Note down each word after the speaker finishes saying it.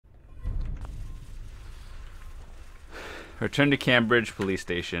Return to Cambridge Police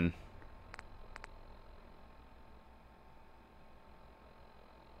Station.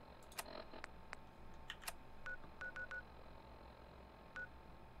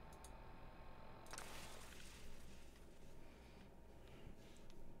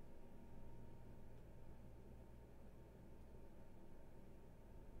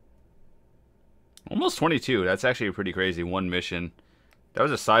 Almost 22. That's actually pretty crazy. One mission. That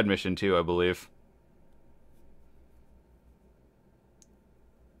was a side mission too, I believe.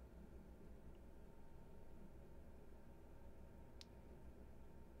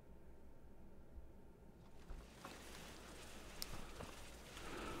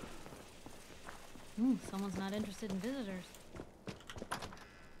 Someone's not interested in visitors.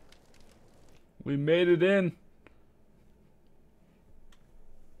 We made it in.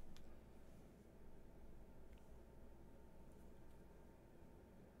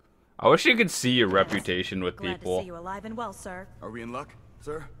 I wish you could see your reputation with Glad people. to see you alive and well, sir. Are we in luck,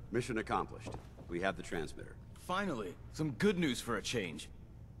 sir? Mission accomplished. We have the transmitter. Finally, some good news for a change.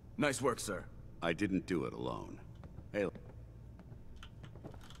 Nice work, sir. I didn't do it alone. Hey,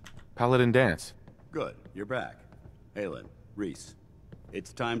 Paladin dance. good. You're back. Halen, Reese.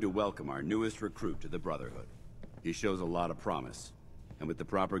 It's time to welcome our newest recruit to the Brotherhood. He shows a lot of promise. And with the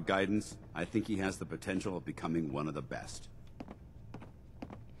proper guidance, I think he has the potential of becoming one of the best.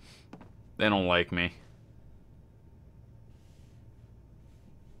 They don't like me.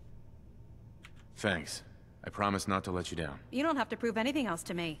 Thanks. I promise not to let you down. You don't have to prove anything else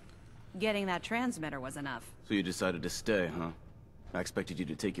to me. Getting that transmitter was enough. So you decided to stay, huh? I expected you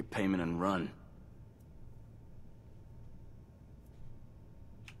to take your payment and run.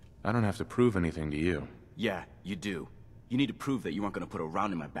 I don't have to prove anything to you. Yeah, you do. You need to prove that you aren't gonna put a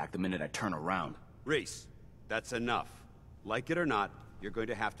round in my back the minute I turn around. Reese, that's enough. Like it or not, you're going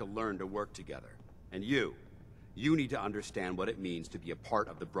to have to learn to work together. And you need to understand what it means to be a part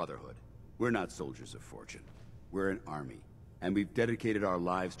of the Brotherhood. We're not soldiers of fortune. We're an army. And we've dedicated our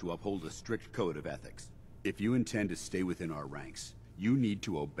lives to uphold a strict code of ethics. If you intend to stay within our ranks, you need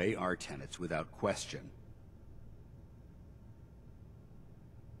to obey our tenets without question.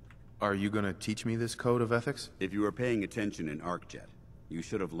 Are you gonna teach me this code of ethics? If you were paying attention in ArcJet, you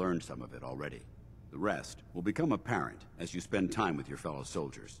should have learned some of it already. The rest will become apparent as you spend time with your fellow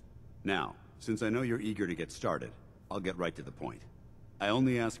soldiers. Now, since I know you're eager to get started, I'll get right to the point. I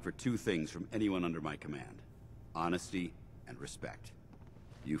only ask for two things from anyone under my command: honesty and respect.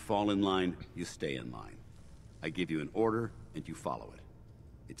 You fall in line, you stay in line. I give you an order, and you follow it.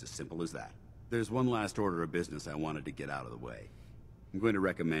 It's as simple as that. There's one last order of business I wanted to get out of the way. I'm going to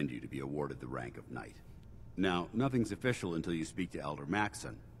recommend you to be awarded the rank of Knight. Now, nothing's official until you speak to Elder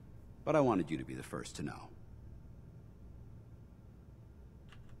Maxson, but I wanted you to be the first to know.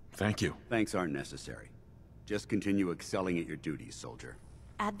 Thank you. Thanks aren't necessary. Just continue excelling at your duties, soldier.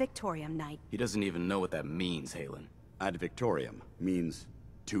 Ad Victoriam, Knight. He doesn't even know what that means, Halen. Ad Victoriam means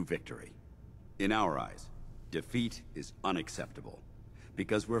to victory. In our eyes, defeat is unacceptable,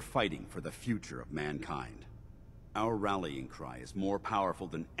 because we're fighting for the future of mankind. Our rallying cry is more powerful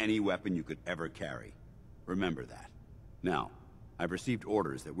than any weapon you could ever carry. Remember that. Now, I've received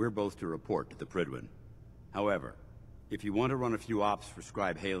orders that we're both to report to the Prydwen. However, if you want to run a few ops for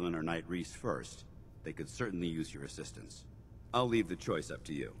Scribe Halen or Knight Reese first, they could certainly use your assistance. I'll leave the choice up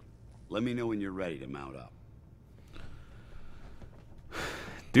to you. Let me know when you're ready to mount up.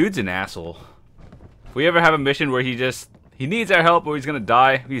 Dude's an asshole. If we ever have a mission where he needs our help or he's gonna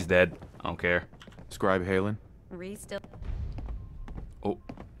die, he's dead. I don't care. Scribe Halen? Reese still. Oh.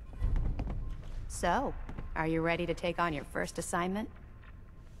 So, are you ready to take on your first assignment?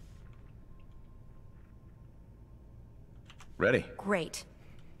 Ready. Great.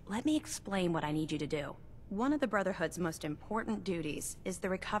 Let me explain what I need you to do. One of the Brotherhood's most important duties is the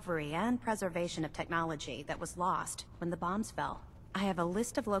recovery and preservation of technology that was lost when the bombs fell. I have a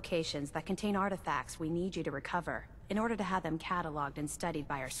list of locations that contain artifacts we need you to recover in order to have them cataloged and studied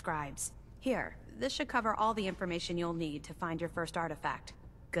by our scribes. Here, this should cover all the information you'll need to find your first artifact.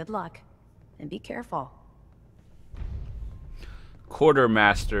 Good luck, and be careful. Quarter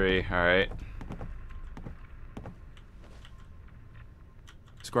mastery, alright.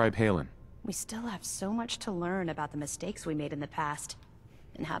 Scribe Halen. We still have so much to learn about the mistakes we made in the past,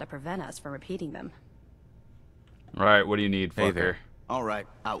 and how to prevent us from repeating them. Alright, what do you need, fucker? Hey there. All right,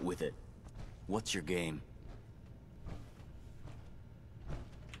 out with it. What's your game?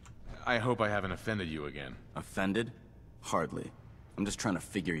 I hope I haven't offended you again. Offended? Hardly. I'm just trying to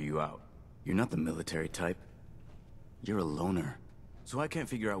figure you out. You're not the military type. You're a loner. So I can't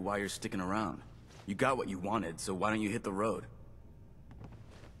figure out why you're sticking around. You got what you wanted, so why don't you hit the road?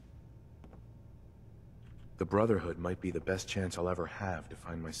 The Brotherhood might be the best chance I'll ever have to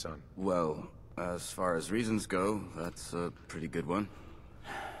find my son. Well, as far as reasons go, that's a pretty good one.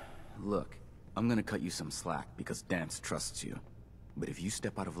 Look, I'm gonna cut you some slack because Dance trusts you. But if you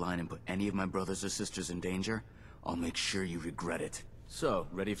step out of line and put any of my brothers or sisters in danger, I'll make sure you regret it. So,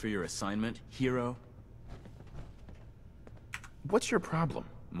 ready for your assignment, hero? What's your problem?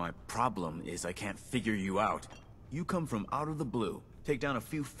 My problem is I can't figure you out. You come from out of the blue, take down a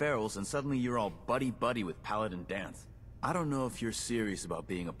few ferals, and suddenly you're all buddy-buddy with Paladin Dance. I don't know if you're serious about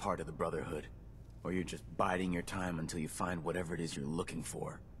being a part of the Brotherhood, or you're just biding your time until you find whatever it is you're looking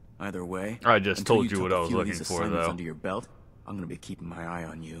for. Either way, I just until told you took what a I was few of looking these for, assignments though. under your belt, I'm gonna be keeping my eye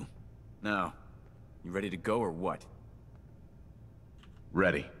on you. Now, you ready to go or what?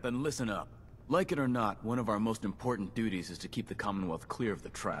 Ready. Then listen up. Like it or not, one of our most important duties is to keep the Commonwealth clear of the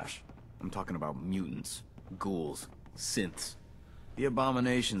trash. I'm talking about mutants, ghouls, synths. The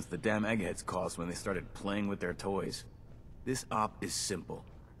abominations the damn eggheads caused when they started playing with their toys. This op is simple.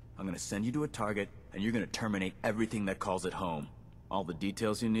 I'm gonna send you to a target, and you're gonna terminate everything that calls it home. All the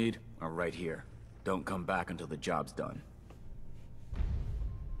details you need are right here. Don't come back until the job's done.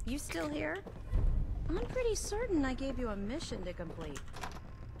 You still here? I'm pretty certain I gave you a mission to complete.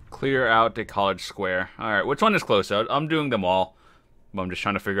 Clear out the College Square. Alright, which one is close? I'm doing them all. But I'm just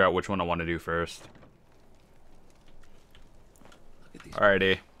trying to figure out which one I want to do first.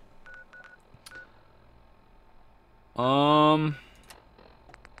 Alrighty.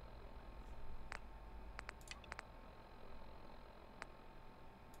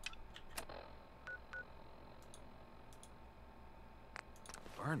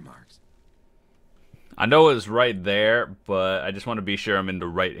 Burn marks. I know it's right there, but I just want to be sure I'm in the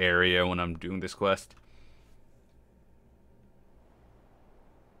right area when I'm doing this quest.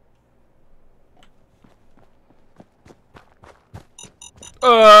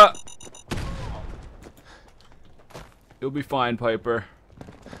 You'll be fine, Piper.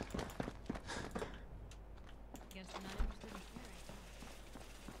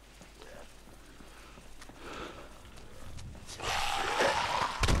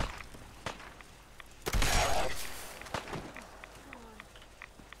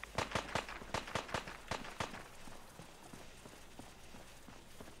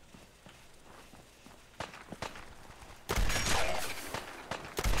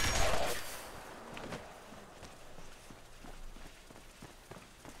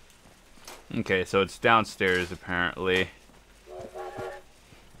 Okay, so it's downstairs apparently.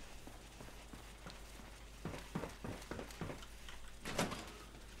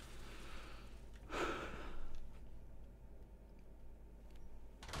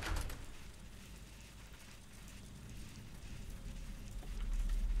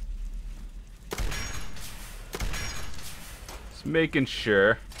 Just making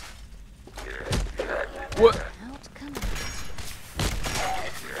sure. What?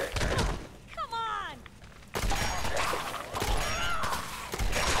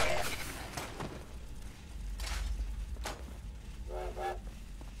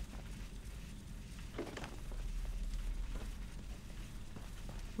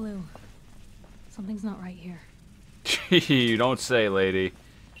 Blue, something's not right here. You don't say, lady.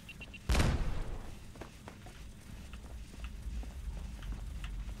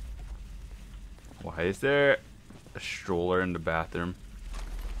 Why is there a stroller in the bathroom?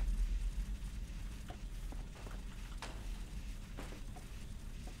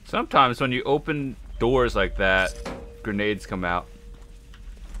 Sometimes when you open doors like that, grenades come out.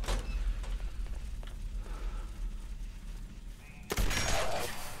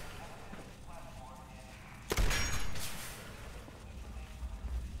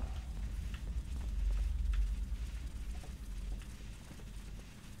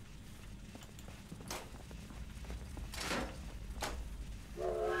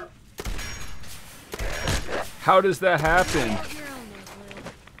 How does that happen?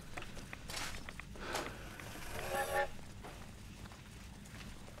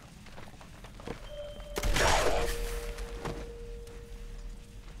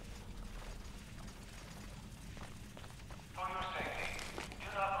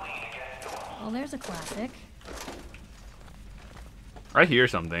 Well, there's a classic. I hear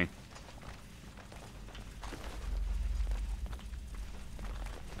something.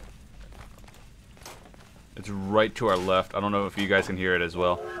 It's right to our left. I don't know if you guys can hear it as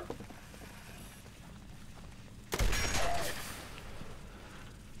well.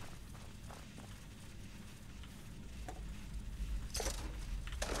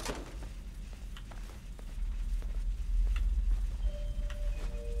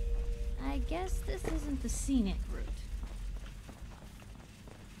 I guess this isn't the scenic route.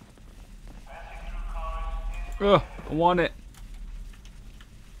 Passing through cars Ugh, I want it.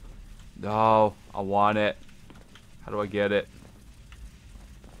 No, I want it. How do I get it?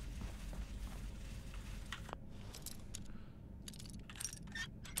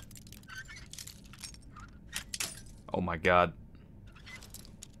 Oh my god.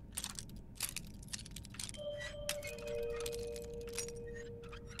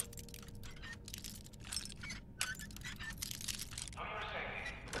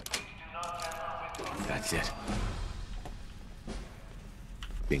 That's it.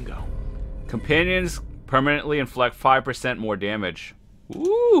 Bingo. Companions permanently inflict 5% more damage.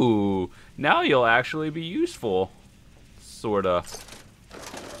 Ooh, now you'll actually be useful. Sorta.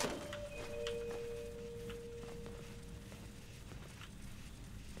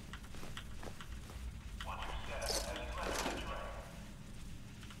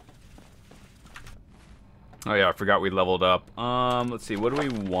 Oh yeah, I forgot we leveled up. Let's see, what do we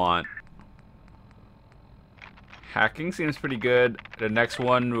want? Hacking seems pretty good. The next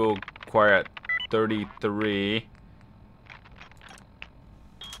one will require at 33.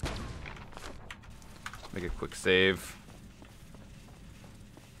 Make a quick save.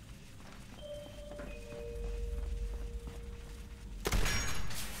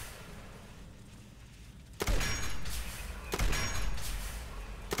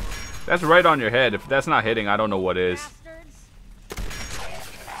 That's right on your head. If that's not hitting, I don't know what is. Bastards.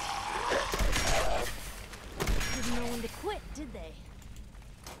 Didn't know when to quit, did they?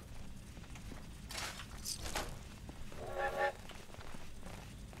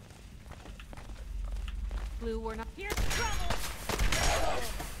 Blue, we're not here. Trouble.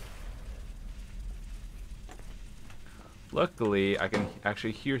 Luckily, I can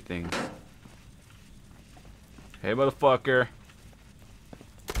actually hear things. Hey, motherfucker.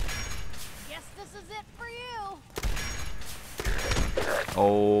 Guess this is it for you.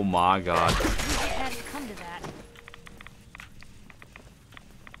 Oh my god. We just had to come to that.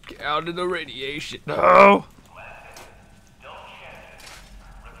 Get out of the radiation. No!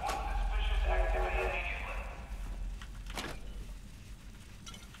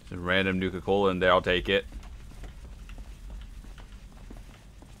 There's a random Nuka-Cola in there, I'll take it.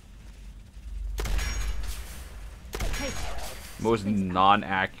 Hey, Most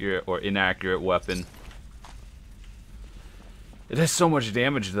non-accurate or inaccurate weapon. It has so much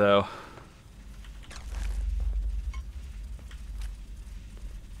damage though.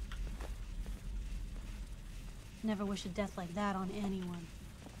 never wish a death like that on anyone.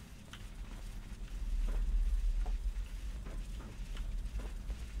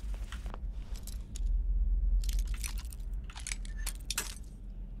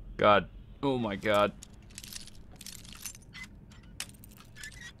 God. Oh my god.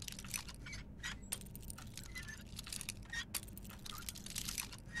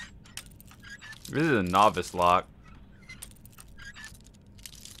 This is a novice lock.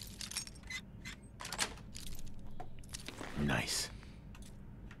 Nice.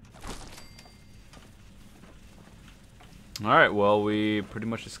 Alright, well, we pretty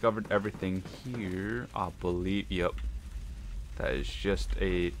much discovered everything here, I believe. Yep. That is just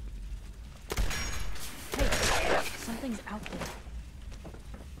a... Hey, something's out there.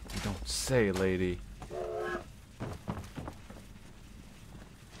 You don't say, lady.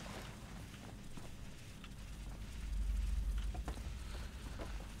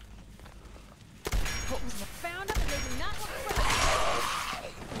 What was the found up and they did not look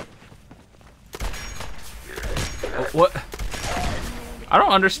right. Oh, what? I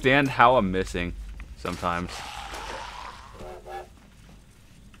don't understand how I'm missing sometimes.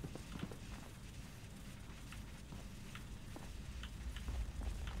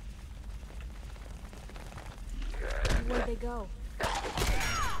 Where'd they go? That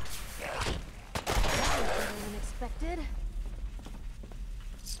was better than expected.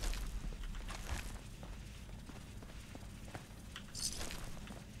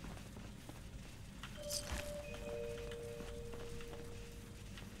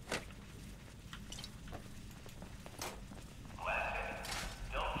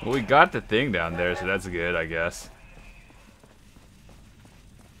 Well, we got the thing down there, so that's good, I guess.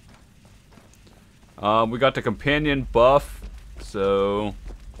 We got the companion buff, so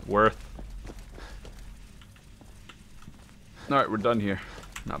worth. Alright, we're done here.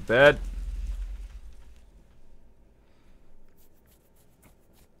 Not bad.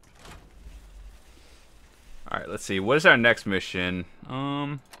 Alright, let's see. What is our next mission?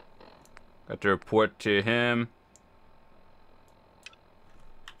 Got to report to him.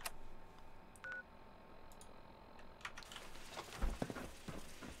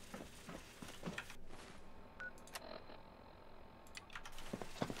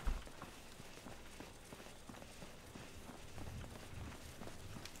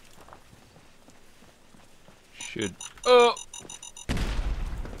 Good. Oh! I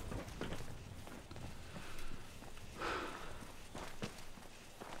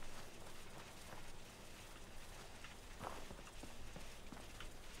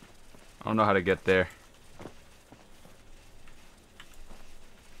don't know how to get there.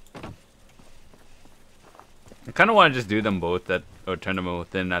 I kind of want to just do them both or turn them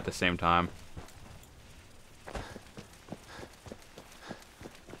both in at the same time.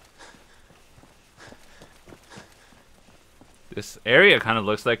 This area kind of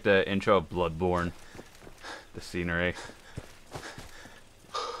looks like the intro of Bloodborne. The scenery.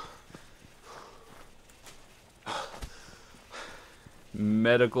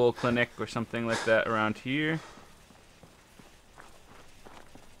 Medical clinic or something like that around here.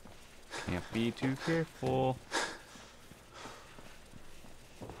 Can't be too careful.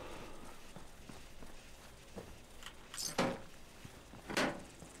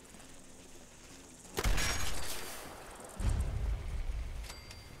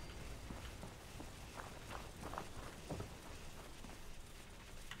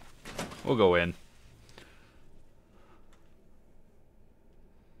 We'll go in.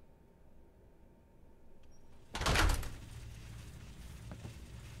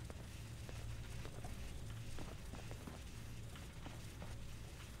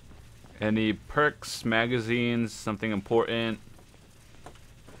 Any perks, magazines, something important?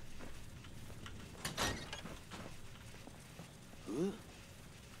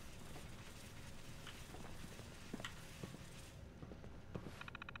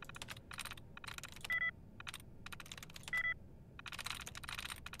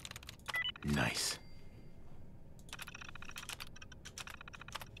 Nice.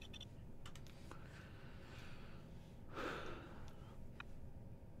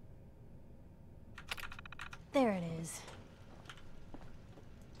 There it is.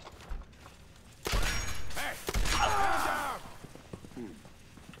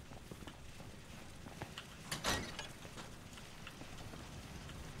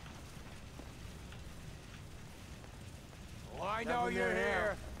 Well, I know you're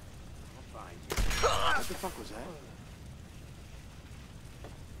here. I'll find you. What the fuck was that?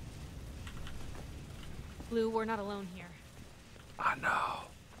 Blue, we're not alone here. I know.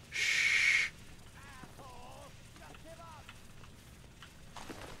 Shh.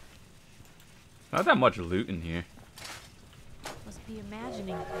 Not that much loot in here. Must be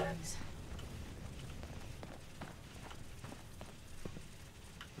imagining things.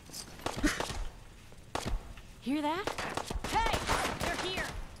 Hear that? Hey! They're here!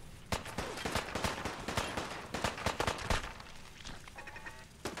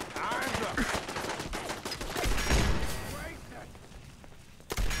 Arms up!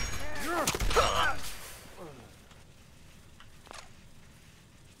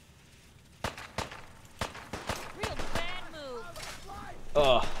 Real bad move!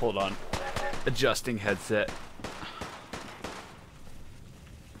 Oh, hold on. Adjusting headset.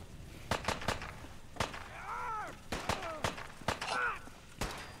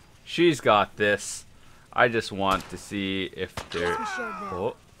 She's got this. I just want to see if they're...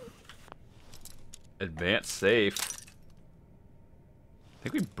 Oh. Advanced safe. I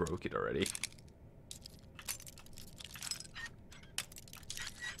think we broke it already.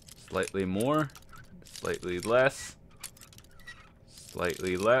 Slightly more. Slightly less.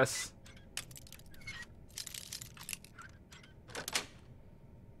 Slightly less.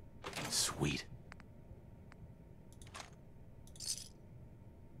 Sweet.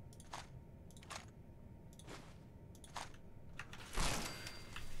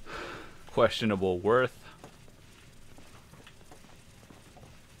 Questionable worth.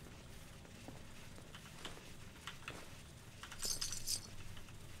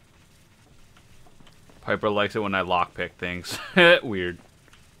 Piper likes it when I lockpick things. Weird.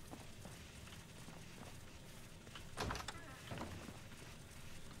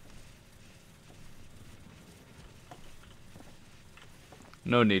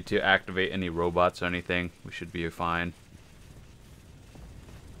 No need to activate any robots or anything. We should be fine.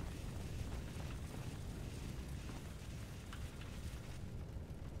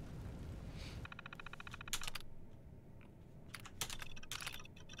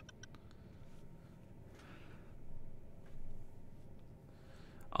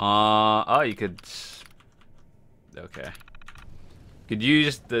 Oh, you could... Okay. Could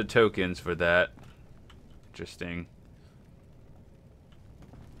use the tokens for that. Interesting.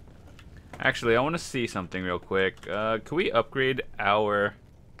 Actually, I want to see something real quick. Can we upgrade our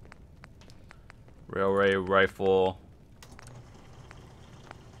railway rifle?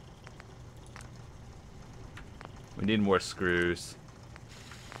 We need more screws.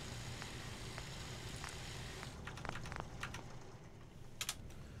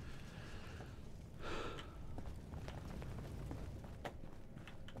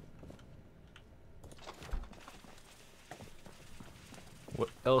 What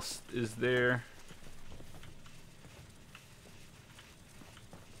else is there?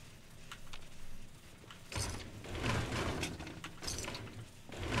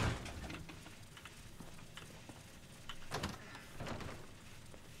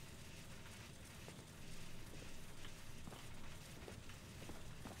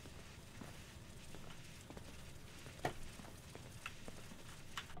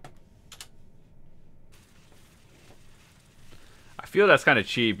 I feel that's kind of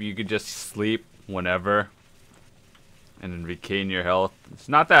cheap. You could just sleep whenever and then regain your health. It's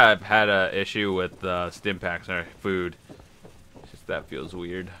not that I've had an issue with stim packs or food. It's just that feels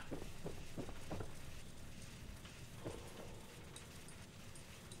weird.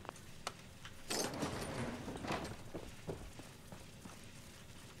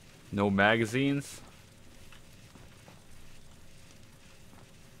 No magazines?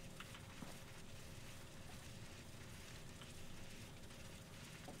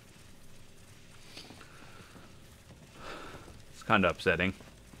 It's kind of upsetting.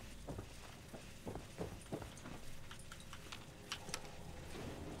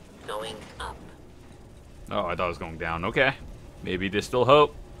 Going up. Oh, I thought it was going down. Okay. Maybe there's still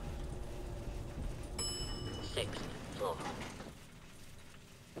hope. 6th floor.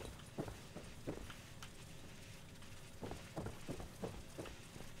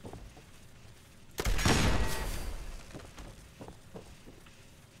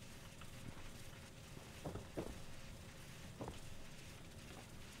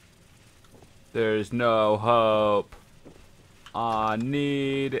 There's no hope. I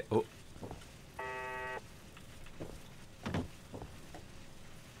need... Oh.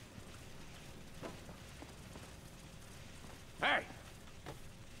 Hey!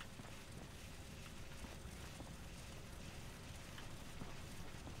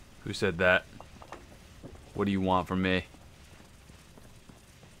 Who said that? What do you want from me?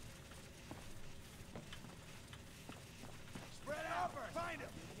 Spread out! Find him!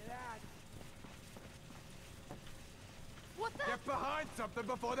 What the? Get behind something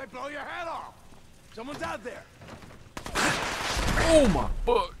before they blow your head off! Someone's out there! Oh my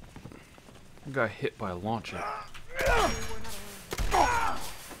fuck! I got hit by a launcher.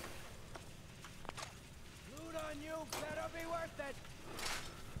 Loot on you better be worth it!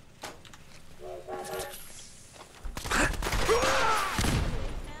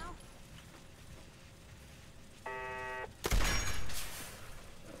 Now?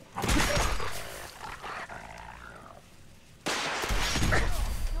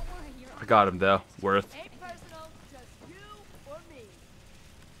 I got him though. Worth. Ain't personal, just you or me.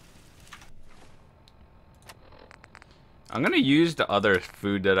 I'm gonna use the other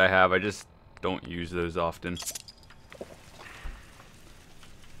food that I have. I just don't use those often. Think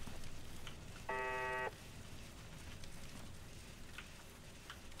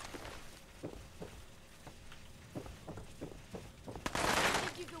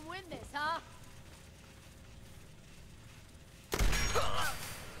you can win this, huh?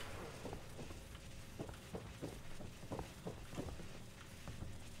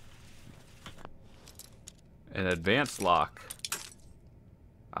 An advanced lock.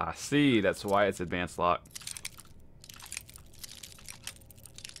 I see. That's why it's advanced lock.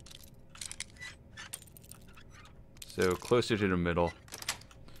 So closer to the middle.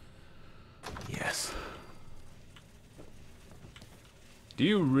 Yes. Do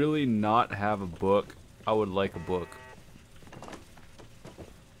you really not have a book? I would like a book.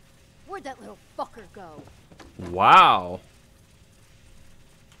 Where'd that little fucker go? Wow.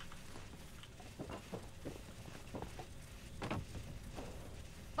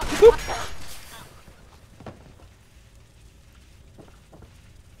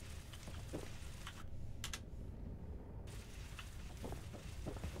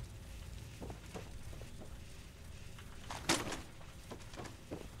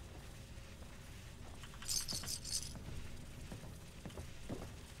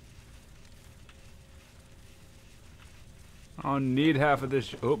 I don't need half of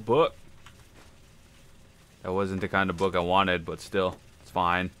this book. That wasn't the kind of book I wanted, but still, it's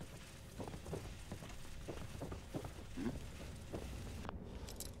fine.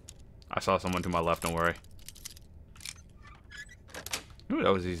 I saw someone to my left, don't worry. Ooh,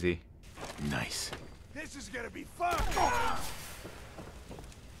 that was easy. Nice. This is gonna be fun!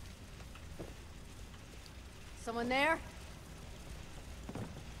 Someone there?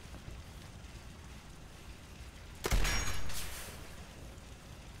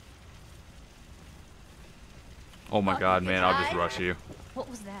 Oh my Thought god, you man, could I'll just hide? rush you. What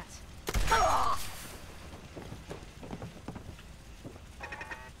was that?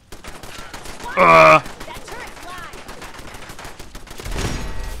 That turret's live.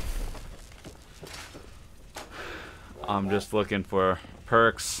 just looking for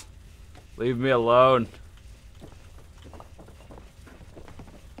perks. Leave me alone.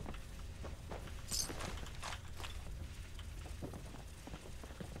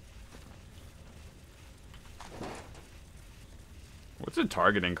 What's a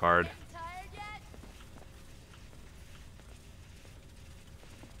targeting card? Tired yet?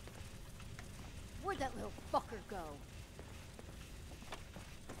 Where'd that little fucker go?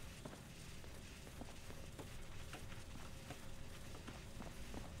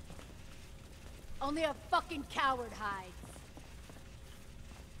 Only a fucking coward hides.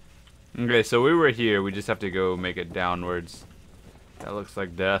 Okay, so we were here. We just have to go make it downwards. That looks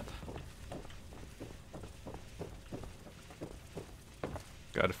like death.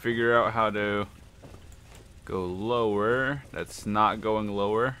 Gotta figure out how to go lower. That's not going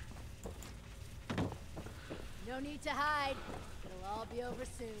lower. No need to hide. It'll all be over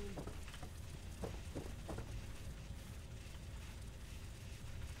soon.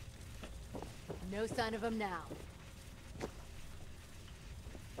 No sign of him now.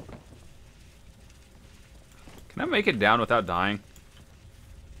 Can I make it down without dying?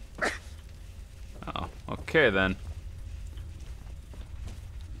 Oh, okay then.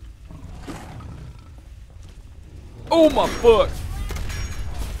 Oh my foot!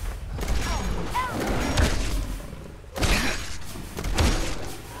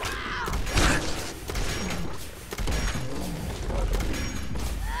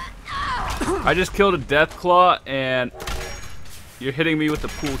 I just killed a death claw and you're hitting me with the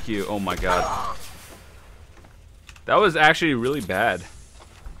pool cue. Oh my god. That was actually really bad.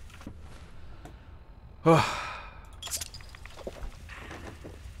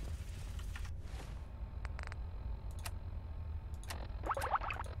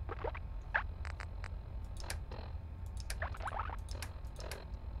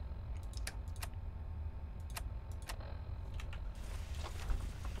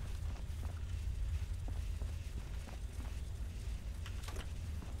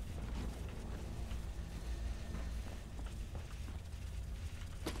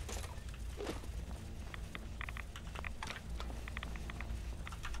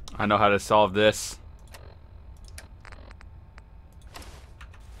 I know how to solve this.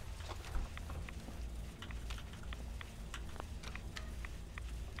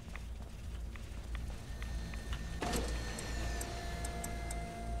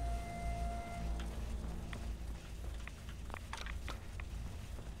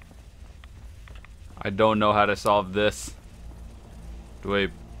 I don't know how to solve this. Do I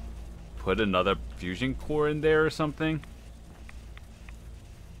put another fusion core in there or something?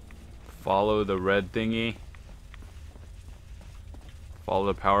 Follow the red thingy. Follow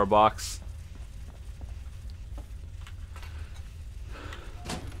the power box.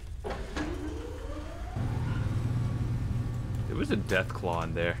 There was a death claw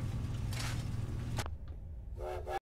in there.